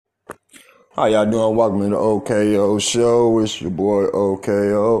How y'all doing? Welcome to the OKO show. It's your boy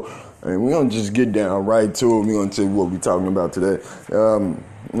OKO. And we're going to just get down right to it. We're going to tell you what we're talking about today. I'm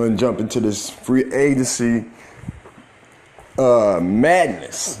going to jump into this free agency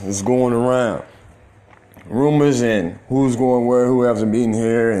madness that's going around. Rumors and who's going where, who hasn't been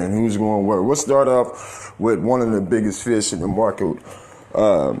here, and who's going where. We'll start off with one of the biggest fish in the market,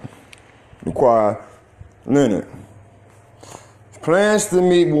 Kawhi Leonard. Plans to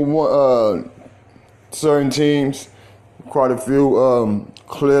meet with certain teams, quite a few.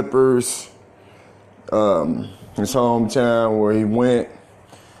 Clippers, his hometown where he went,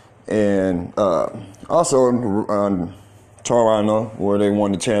 and also Toronto where they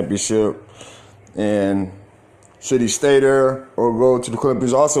won the championship. And should he stay there or go to the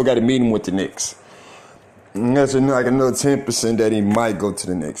Clippers? Also got a meeting with the Knicks. And that's like another 10% that he might go to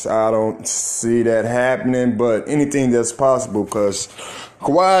the Knicks. I don't see that happening, but anything that's possible because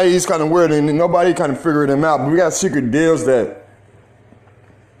Kawhi, he's kind of weird and nobody kind of figured him out. But we got secret deals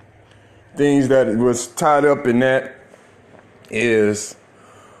things that was tied up in that is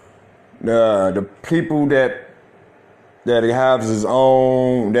the people that he has his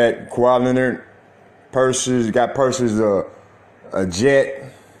own, that Kawhi Leonard purchased a jet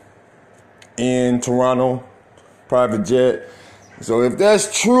in Toronto, private jet. So if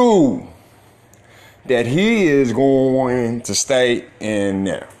that's true, that he is going to stay in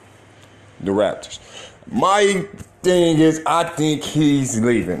there, the Raptors. My thing is, I think he's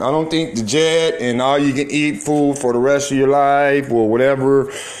leaving. I don't think the jet and all you can eat food for the rest of your life or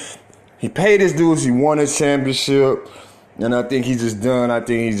whatever. He paid his dues. He won his championship. And I think he's just done. I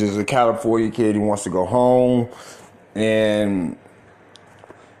think he's just a California kid. He wants to go home. And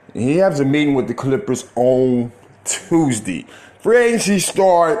he has a meeting with the Clippers on Tuesday. Free agency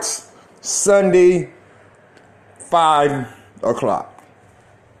starts Sunday, 5 o'clock.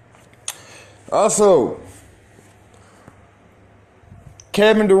 Also,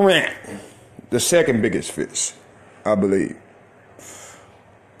 Kevin Durant, the second biggest fish, I believe.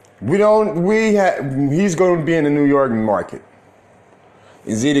 He's going to be in the New York market.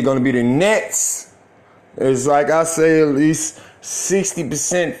 It's either going to be the Nets. It's like I say, at least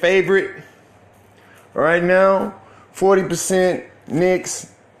 60% favorite right now, 40%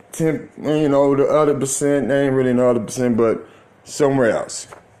 Knicks, 10, the other percent, they ain't really the other percent, but somewhere else.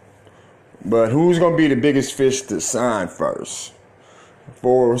 But who's going to be the biggest fish to sign first?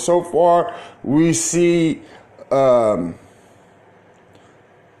 For so far, we see, do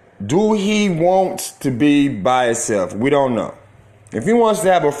he want to be by himself? We don't know. If he wants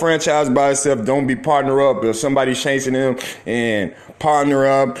to have a franchise by himself, don't be partner up. If somebody's chasing him and partner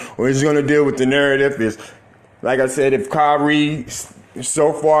up, or he's going to deal with the narrative. Is like I said, if Kyrie,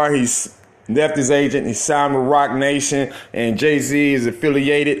 so far he's left his agent, he signed with Rock Nation, and Jay-Z is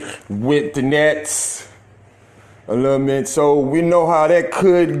affiliated with the Nets a little bit, so we know how that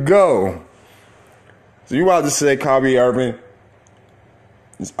could go. So you about to say Kyrie Irving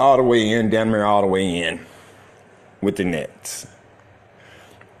is all the way in, damn near all the way in with the Nets.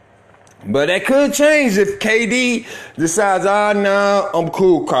 But that could change if KD decides, nah, I'm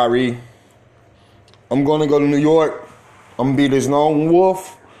cool, Kyrie. I'm going to go to New York. I'm going to be this lone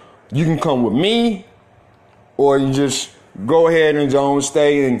wolf. You can come with me, or you just go ahead and just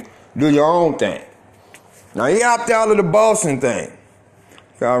stay and do your own thing. Now, he opted out of the Boston thing.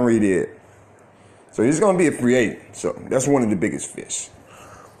 Kyrie did. So he's going to be a free agent. So that's one of the biggest fish.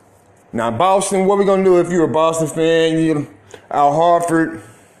 Now, Boston, what we going to do if you're a Boston fan? Al Horford,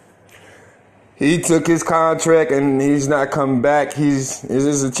 he took his contract and he's not coming back. There's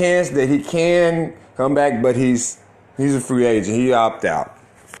a chance that he can come back, but he's a free agent. He opted out.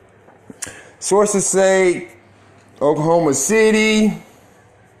 Sources say Oklahoma City,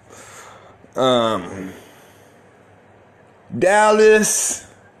 Dallas,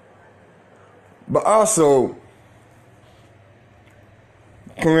 but also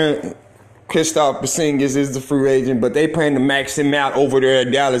Kristaps Porzingis is the free agent, but they plan to max him out over there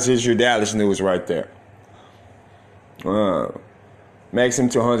at Dallas. Is your Dallas news right there. Max him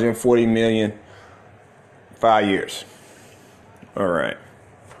to $140 million, 5 years. All right.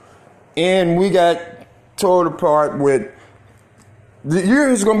 And we got torn apart with the year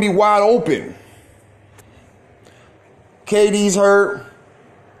is going to be wide open. KD's hurt.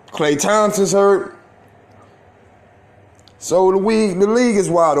 Klay Thompson's hurt. So the league is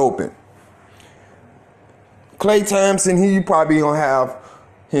wide open. Klay Thompson, you probably going to have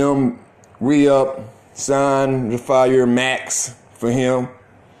him re-up, sign the 5-year max for him.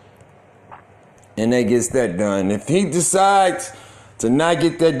 And that gets that done. If he decides to not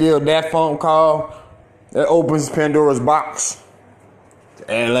get that deal, that phone call, that opens Pandora's box to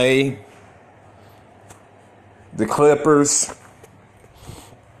LA, the Clippers.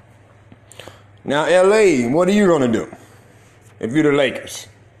 Now, LA, what are you going to do if you're the Lakers?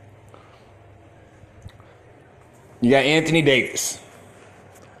 You got Anthony Davis.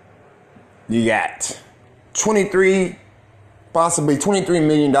 You got possibly $23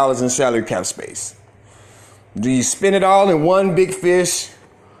 million in salary cap space. Do you spend it all in one big fish?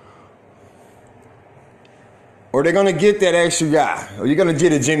 Or they're going to get that extra guy? Or you're going to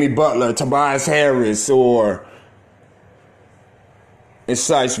get a Jimmy Butler, Tobias Harris, or it's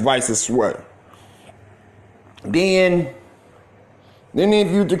vice versa. Then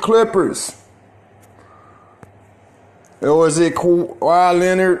if you the Clippers. Or is it Kawhi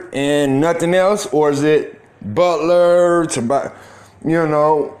Leonard and nothing else? Or is it Butler, Tobias,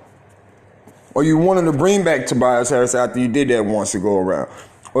 or you wanted to bring back Tobias Harris after you did that once to go around?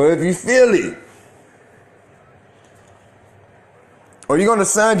 Or if you Philly, are you going to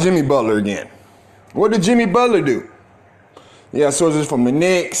sign Jimmy Butler again? What did Jimmy Butler do? Yeah, sources from the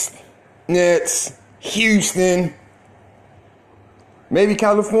Knicks, Nets, Houston, maybe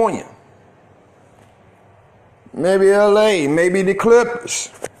California, maybe LA, maybe the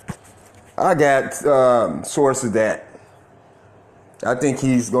Clippers. I got sources that I think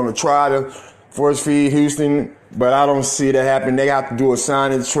he's going to try to force feed Houston, but I don't see that happen. They have to do a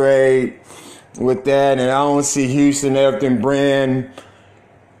sign and trade with that, and I don't see Houston, Everton brand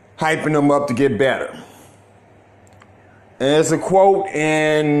hyping them up to get better. And there's a quote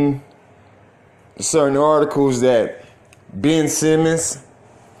in certain articles that Ben Simmons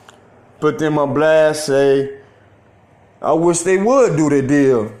put them on blast, say, I wish they would do the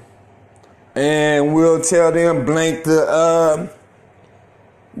deal. And we'll tell them blank to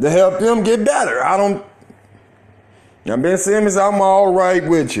help them get better. Now, Ben Simmons, I'm all right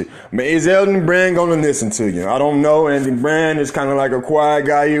with you. But is Elton Brand going to listen to you? I don't know. And Brand is kind of like a quiet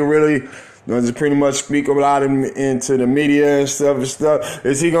guy. He really doesn't pretty much speak a lot into the media and stuff.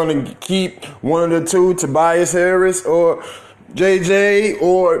 Is he going to keep one of the two, Tobias Harris or JJ,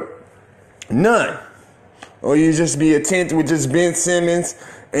 or none? Or you just be attentive with just Ben Simmons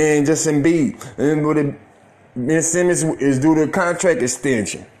and just Embiid? And with Ben Simmons is due to contract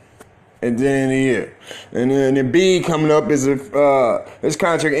extension at the end of the year. And then Embiid coming up is his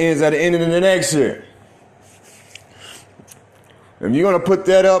contract ends at the end of the next year. If you're going to put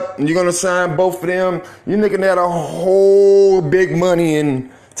that up and you're going to sign both of them, you're looking at a whole big money and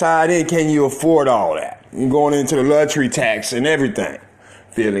tied in. Can you afford all that? You're going into the luxury tax and everything,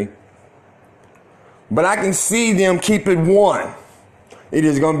 Philly. But I can see them keep it one. It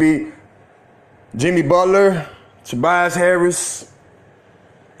is going to be Jimmy Butler, Tobias Harris.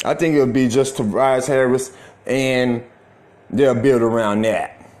 I think it'll be just Tobias Harris, and they'll build around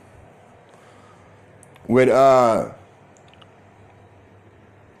that. With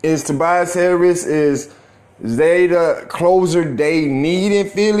is Tobias Harris, is they the closer they need in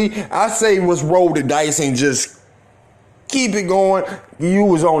Philly? I say let's roll the dice and just keep it going. You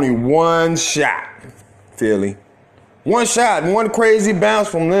was only one shot, Philly. One shot, one crazy bounce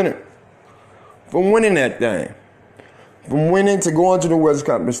from Leonard. From winning that thing. From winning to going to the West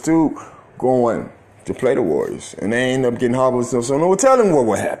Conference to going to play the Warriors. And they end up getting hobbled. So no telling what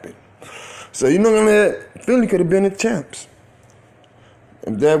would happen. So you know that Philly could have been the champs.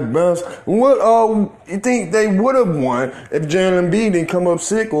 If that bounce, what you think they would have won if Jalen Embiid didn't come up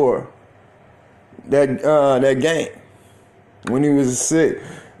sick or that game when he was sick,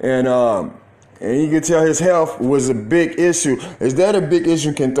 and you could tell his health was a big issue. Is that a big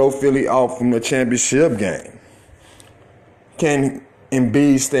issue? Can throw Philly off from the championship game? Can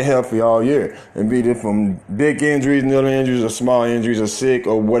Embiid stay healthy all year and beat it from big injuries, little injuries, or small injuries, or sick,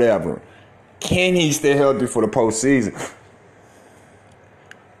 or whatever? Can he stay healthy for the postseason?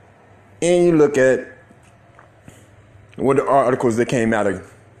 And you look at what the articles that came out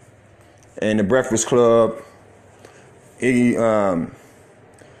of and the Breakfast Club, Iggy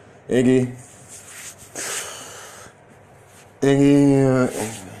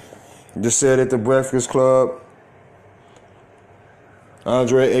just said at the Breakfast Club,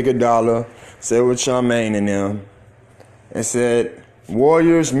 Andre Iguodala said with Charmaine and them, and said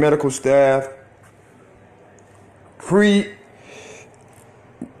Warriors medical staff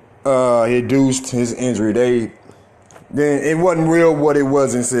reduced his injury. Then it wasn't real what it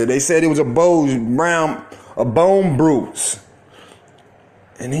was, and said they said it was a bone bruise,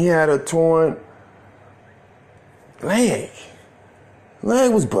 and he had a torn leg.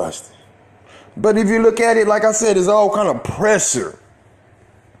 Leg was busted. But if you look at it, like I said, it's all kind of pressure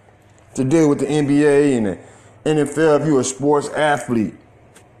to deal with the NBA and the NFL if you're a sports athlete,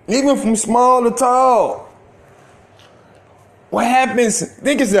 even from small to tall. What happens?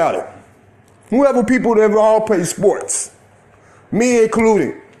 Think about it. whoever people that all play sports, me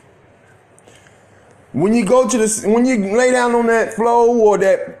included. When you when you lay down on that floor or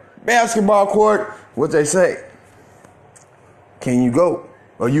that basketball court, what they say? Can you go?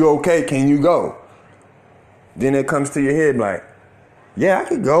 Are you okay? Can you go? Then it comes to your head like, yeah, I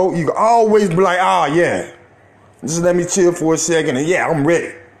could go. You can always be like, oh, yeah. Just let me chill for a second and yeah, I'm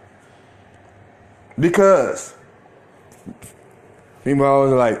ready. Because people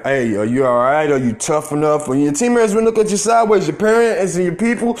always like, hey, are you all right? Are you tough enough? When your teammates will look at you sideways, your parents and your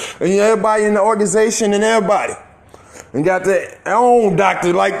people and everybody in the organization and everybody. And got their own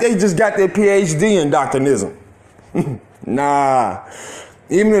doctor, like they just got their PhD in doctorism. Nah.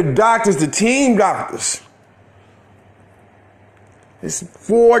 Even the doctors, the team doctors. It's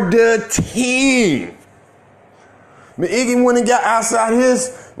for the team. I mean, Iggy went and got outside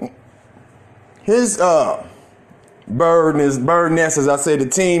his bird nest, as I say, the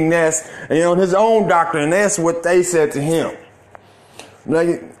team nest, and on his own doctor, and that's what they said to him.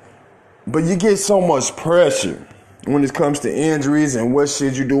 Like, but you get so much pressure when it comes to injuries and what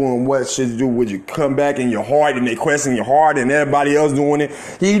should you do and what should you do. Would you come back in your heart and they question your heart and everybody else doing it?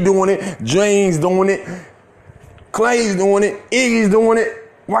 He doing it. James doing it. Clay's doing it. Iggy's doing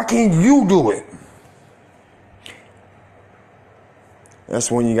it. Why can't you do it? That's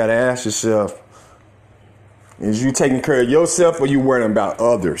when you got to ask yourself, is you taking care of yourself or you worrying about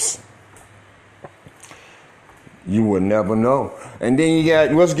others? You will never know. And then you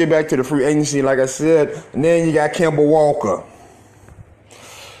got, let's get back to the free agency, like I said. And then you got Kemba Walker.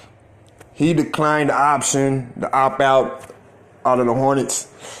 He declined the option, the opt-out out of the Hornets.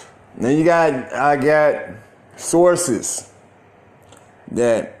 And then I got sources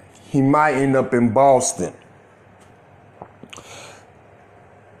that he might end up in Boston.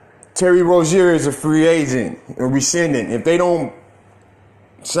 Terry Rozier is a free agent, a rescinding. If they don't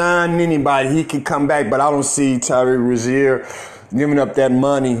sign anybody, he can come back, but I don't see Terry Rozier giving up that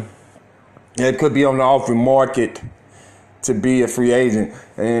money. It could be on the offering market to be a free agent.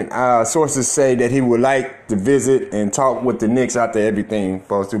 And sources say that he would like to visit and talk with the Knicks after everything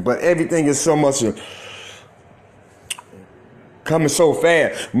goes through. But everything is so much coming so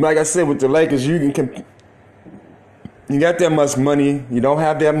fast. Like I said, with the Lakers, you got that much money. You don't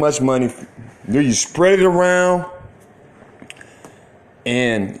have that much money. You spread it around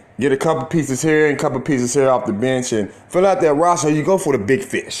and get a couple pieces here and a couple pieces here off the bench and fill out that roster. You go for the big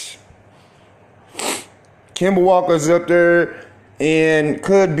fish. Kemba Walker's up there and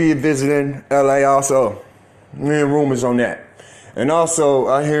could be visiting LA also. We're hearing rumors on that. And also,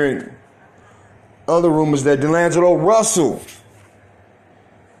 I'm hearing other rumors that D'Angelo Russell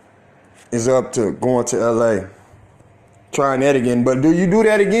is up to going to LA. Trying that again. But do you do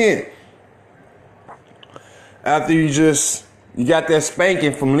that again? After you got that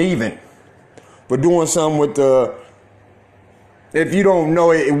spanking from leaving. But doing something with if you don't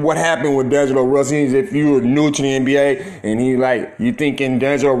know what happened with D'Angelo Russell, if you were new to the NBA and you thinking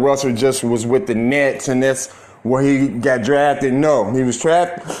D'Angelo Russell just was with the Nets and that's where he got drafted. No, he was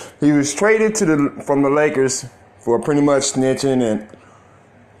traded from the Lakers for pretty much snitching and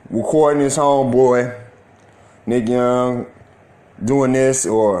recording his homeboy Nick Young doing this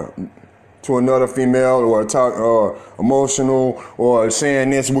or to another female or talk or emotional or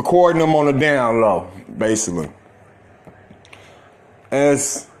saying this, recording them on the down low, basically.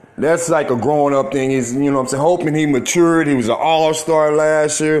 That's like a growing up thing. Is, you know what I'm saying, hoping he matured. He was an all-star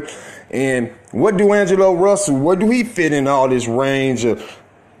last year. And what do D'Angelo Russell, where do he fit in all this range of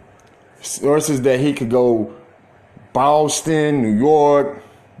sources that he could go Boston, New York,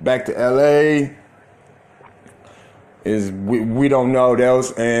 back to LA? We don't know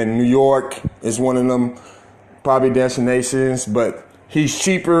those, and New York is one of them probably destinations, but he's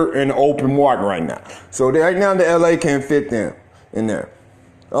cheaper in the open market right now. So right now the LA can't fit them in there.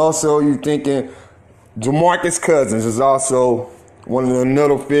 Also, you thinking DeMarcus Cousins is also one of the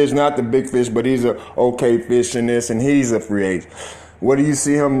little fish, not the big fish, but he's a okay fish in this, and he's a free agent. What do you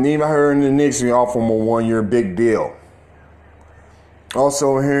see him? Even heard in the Knicks, we offer him a 1-year big deal.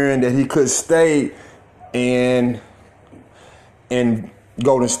 Also hearing that he could stay in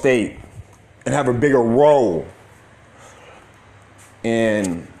Golden State and have a bigger role.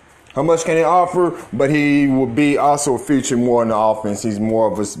 And how much can he offer? But he will be also featured more in the offense. He's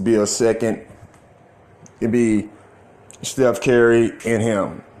more of a second. It'd be Steph Curry and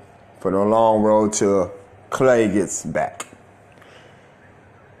him for the long road till Clay gets back.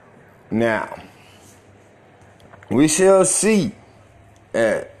 Now, we shall see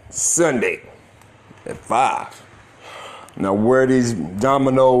at Sunday at 5. Now, where these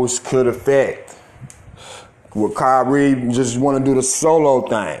dominoes could affect. Will Kyrie just want to do the solo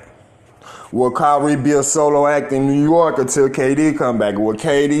thing? Will Kyrie be a solo act in New York until KD come back? Will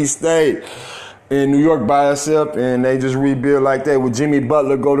KD stay in New York by herself and they just rebuild like that? Will Jimmy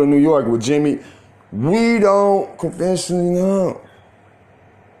Butler go to New York? Will Jimmy? We don't conventionally know.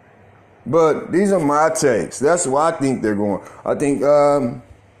 But these are my takes. That's why I think they're going. I think Al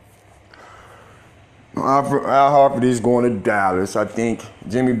Horford is going to Dallas. I think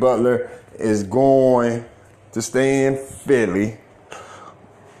Jimmy Butler is going to stay in Philly.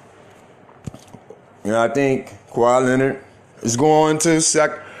 And I think Kawhi Leonard is going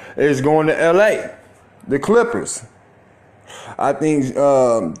to LA, the Clippers. I think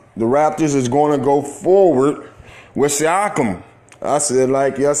the Raptors is going to go forward with Siakam. I said,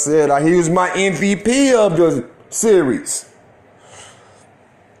 he was my MVP of the series.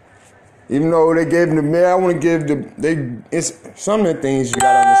 Even though they gave him the man, I want to give it's some of the things you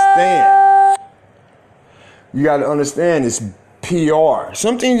gotta understand. You gotta understand it's PR.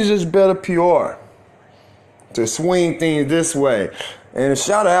 Some things is just better PR. To swing things this way. And a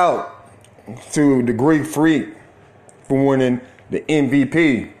shout out to the Greek Freak for winning the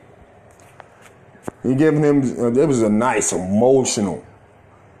MVP. He giving him, it was a nice emotional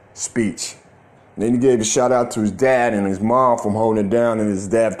speech. Then he gave a shout out to his dad and his mom from holding it down, and his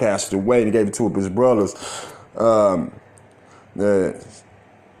dad passed away. He gave it to his brothers.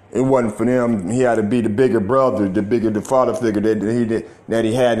 It wasn't for them. He had to be the bigger brother, the father figure that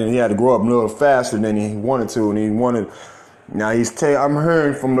he had, and he had to grow up a little faster than he wanted to, and he wanted. Now I'm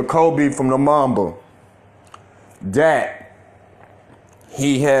hearing from the Kobe, from the Mamba, that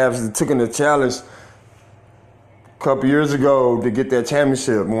he has taken the challenge a couple years ago to get that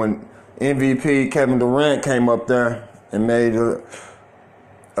championship when MVP Kevin Durant came up there and made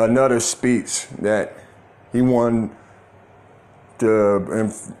another speech that he wanted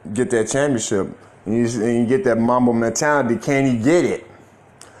to get that championship. And you get that Mamba mentality. Can he get it?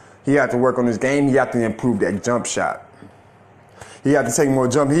 He had to work on his game. He had to improve that jump shot. He had to take more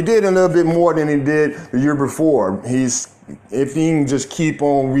jump. He did a little bit more than he did the year before. If he can just keep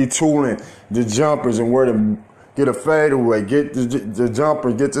on retooling the jumpers and where to get a fadeaway, get the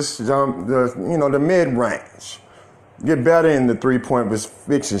jumper, get the mid range, get better in the 3-point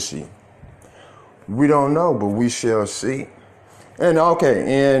efficiency. We don't know, but we shall see. And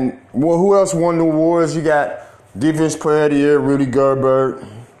who else won the awards? You got Defense Player of the Year, Rudy Gobert.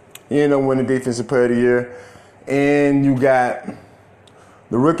 He ended up winning Defensive Player of the Year. And you got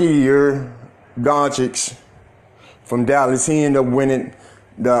the Rookie of the Year, Doncic from Dallas. He ended up winning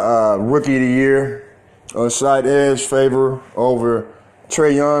the Rookie of the Year. A slight edge favor over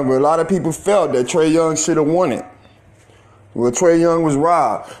Trae Young, but a lot of people felt that Trae Young should have won it. Well, Trae Young was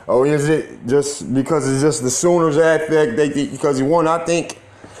robbed. Or is it just because it's just the Sooners effect because he won? I think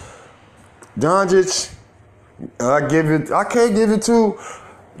Doncic, I can't give it to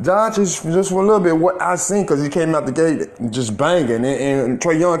Doncic just for a little bit what I seen, because he came out the gate just banging, and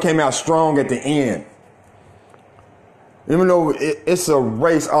Trae Young came out strong at the end. Even though it's a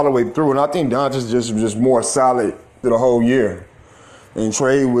race all the way through, and I think Doncic was just more solid through the whole year. And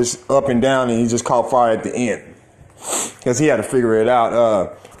Trae was up and down, and he just caught fire at the end. Because he had to figure it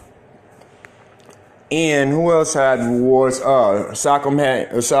out. And who else had awards? Siakam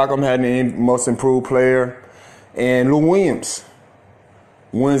had the most improved player. And Lou Williams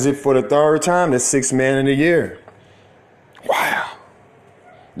wins it for the third time, the sixth man of the year. Wow.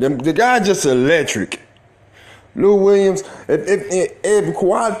 The guy just electric. Lou Williams, if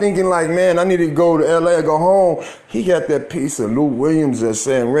Kawhi thinking like, man, I need to go to LA or go home, he got that piece of Lou Williams that's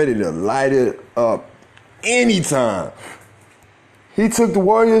saying ready to light it up anytime. He took the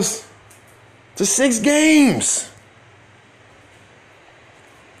Warriors to 6 games.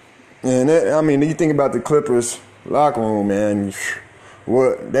 And you think about the Clippers locker room, man,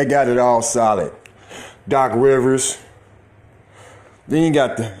 they got it all solid. Doc Rivers. Then you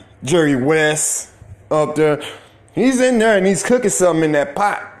got the Jerry West up there. He's in there and he's cooking something in that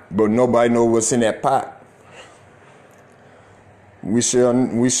pot, but nobody knows what's in that pot. We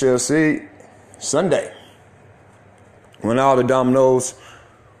shall see Sunday when all the dominoes.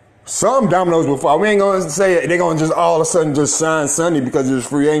 Some dominoes will fall. We ain't going to say they're going to just all of a sudden just sign Sunday because it's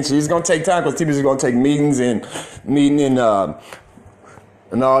free agency. It's going to take time because people are going to take meetings and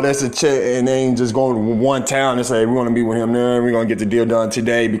all that's a check, and they ain't just going to one town and say, we're going to meet with him there, we're going to get the deal done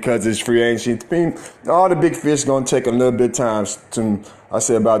today because it's free agency. All the big fish going to take a little bit of time, I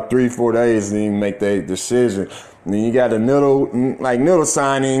say about 3-4 days to even make their decision. And then you got little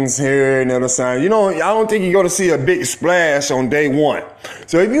signings here, little signings. I don't think you're going to see a big splash on day one.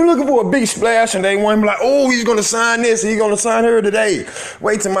 So if you're looking for a big splash on day one, be like, oh, he's going to sign this, he's going to sign her today.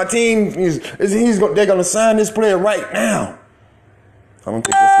 Wait till my team, they're going to sign this player right now. I don't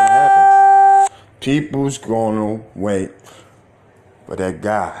think that's going to happen. people's gonna wait for that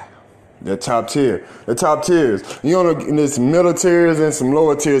guy. The top tier. The top tiers. You know, there's some middle tiers and some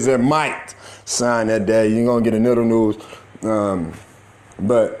lower tiers that might sign that day. You're going to get another news.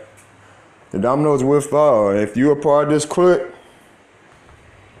 But the dominoes will fall. If you're a part of this clique,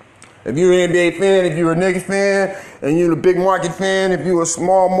 if you're an NBA fan, if you're a Knicks fan, and you're a big market fan, if you're a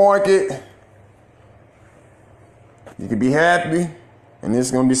small market, you can be happy, and it's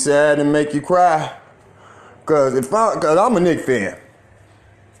going to be sad and make you cry. Because I'm a Knicks fan.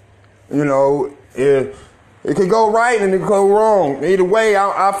 You know, it could go right and it could go wrong. Either way,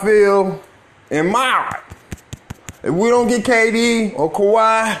 I feel in my heart, if we don't get KD or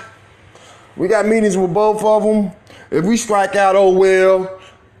Kawhi, we got meetings with both of them. If we strike out, oh well,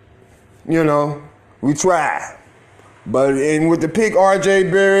 you know, we try. But with the pick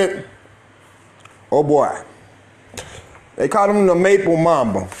RJ Barrett, oh boy. They call him the Maple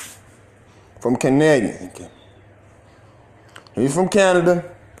Mamba from Canadian. He's from Canada.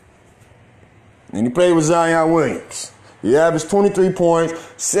 And he played with Zion Williams. He averaged 23 points,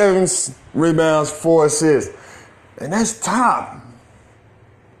 7 rebounds, 4 assists. And that's top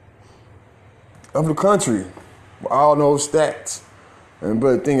of the country. All those stats. But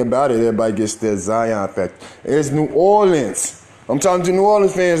the thing about it, everybody gets that Zion effect. It's New Orleans. I'm talking to New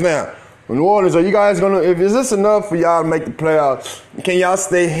Orleans fans now. New Orleans, are you guys is this enough for y'all to make the playoffs? Can y'all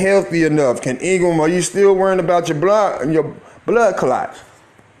stay healthy enough? Can Ingram, are you still worrying about your blood clot?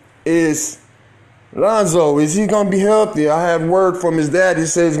 Is Lonzo, is he going to be healthy? I have word from his dad. He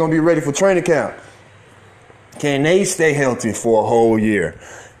says he's going to be ready for training camp. Can they stay healthy for a whole year?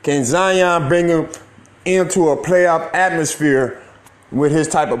 Can Zion bring him into a playoff atmosphere with his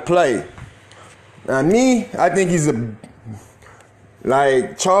type of play? Now, I think he's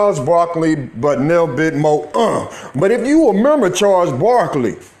like Charles Barkley, but a little bit more. But if you remember Charles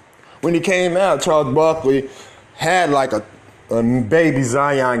Barkley, when he came out, Charles Barkley had like a baby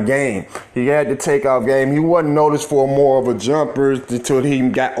Zion game. He had the takeoff game. He wasn't noticed for more of a jumper until he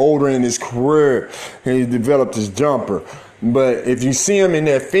got older in his career. He developed his jumper. But if you see him in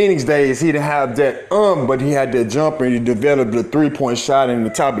that Phoenix days, he didn't have that but he had that jumper and he developed a 3-point shot and the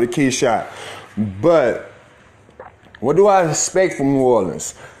top of the key shot. But what do I expect from New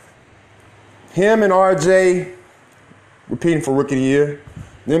Orleans? Him and RJ repeating for Rookie of the Year.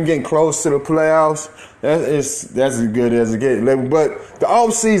 Them getting close to the playoffs, that's as good as it gets. But the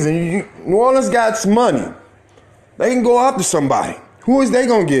offseason, New Orleans got some money. They can go after somebody. Who is they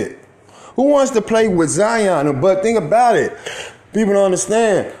going to get? Who wants to play with Zion? But think about it. People don't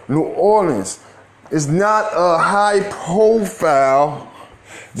understand. New Orleans is not a high-profile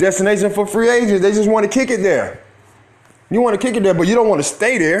destination for free agents. They just want to kick it there. You want to kick it there, but you don't want to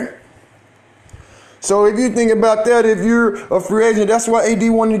stay there. So if you think about that, if you're a free agent, that's why AD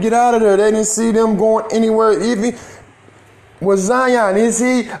wanted to get out of there. They didn't see them going anywhere. With Zion, is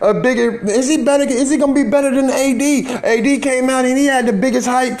he better? Is he going to be better than AD? AD came out and he had the biggest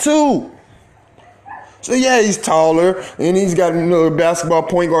height too. So yeah, he's taller and he's got basketball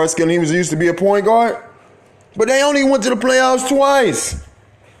point guard skill. He used to be a point guard, but they only went to the playoffs twice,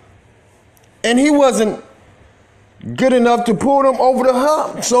 and he wasn't good enough to pull them over the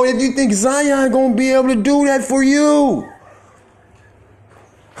hump. So if you think Zion gonna be able to do that for you,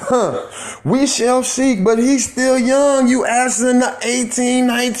 we shall see. But he's still young. You asking the 18,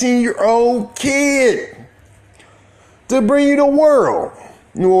 19-year-old kid to bring you the world.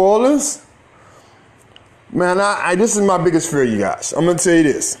 New Orleans. Man, this is my biggest fear, you guys. I'm gonna tell you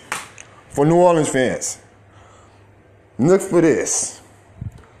this. For New Orleans fans, look for this.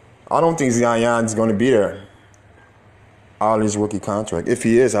 I don't think Zion's gonna be there all his rookie contract. If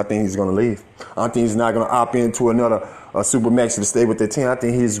he is, I think he's going to leave. I think he's not going to opt into another Supermax to stay with the team. I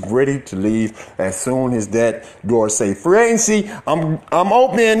think he's ready to leave as soon as that door say free agency. I'm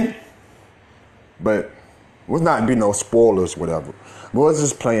open, but let's not be no spoilers, whatever. But let's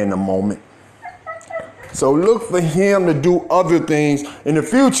just play in the moment. So look for him to do other things in the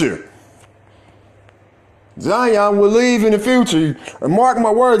future. Zion will leave in the future. And mark my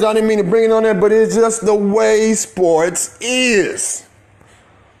words, I didn't mean to bring it on there, but it's just the way sports is.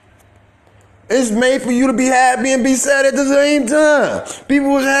 It's made for you to be happy and be sad at the same time.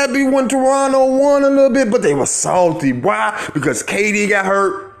 People was happy when Toronto won a little bit, but they were salty. Why? Because KD got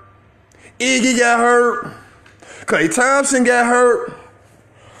hurt. Iggy got hurt. Klay Thompson got hurt.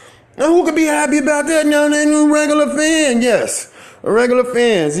 Now who could be happy about that? Now they new regular fans, yes. Regular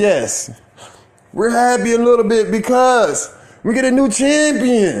fans, yes. We're happy a little bit because we get a new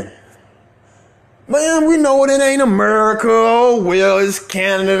champion. Man, we know it ain't America. Oh, well, it's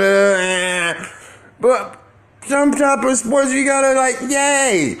Canada. But some type of sports you gotta like,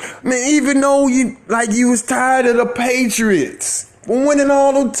 yay. I mean, even though you was tired of the Patriots from winning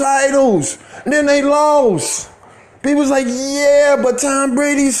all the titles, and then they lost. People's like, yeah, but Tom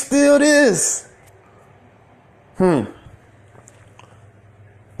Brady's still this. You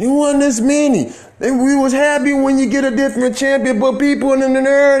won this many. And we was happy when you get a different champion, but people in the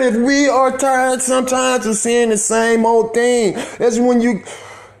narrative, we are tired sometimes of seeing the same old thing. That's when you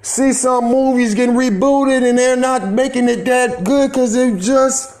see some movies getting rebooted and they're not making it that good because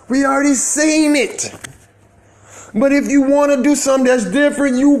we already seen it. But if you want to do something that's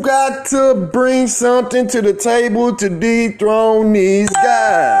different, you got to bring something to the table to dethrone these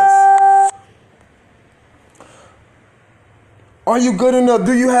guys. Are you good enough?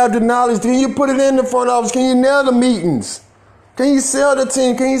 Do you have the knowledge? Can you put it in the front office? Can you nail the meetings? Can you sell the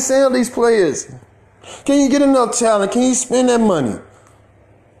team? Can you sell these players? Can you get enough talent? Can you spend that money?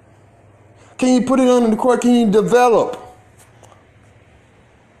 Can you put it under the court? Can you develop?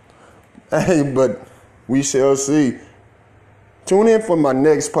 Hey, but we shall see. Tune in for my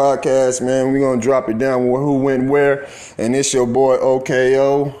next podcast, man. We're going to drop it down who went where. And it's your boy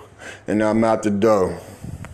OKO. And I'm out the door.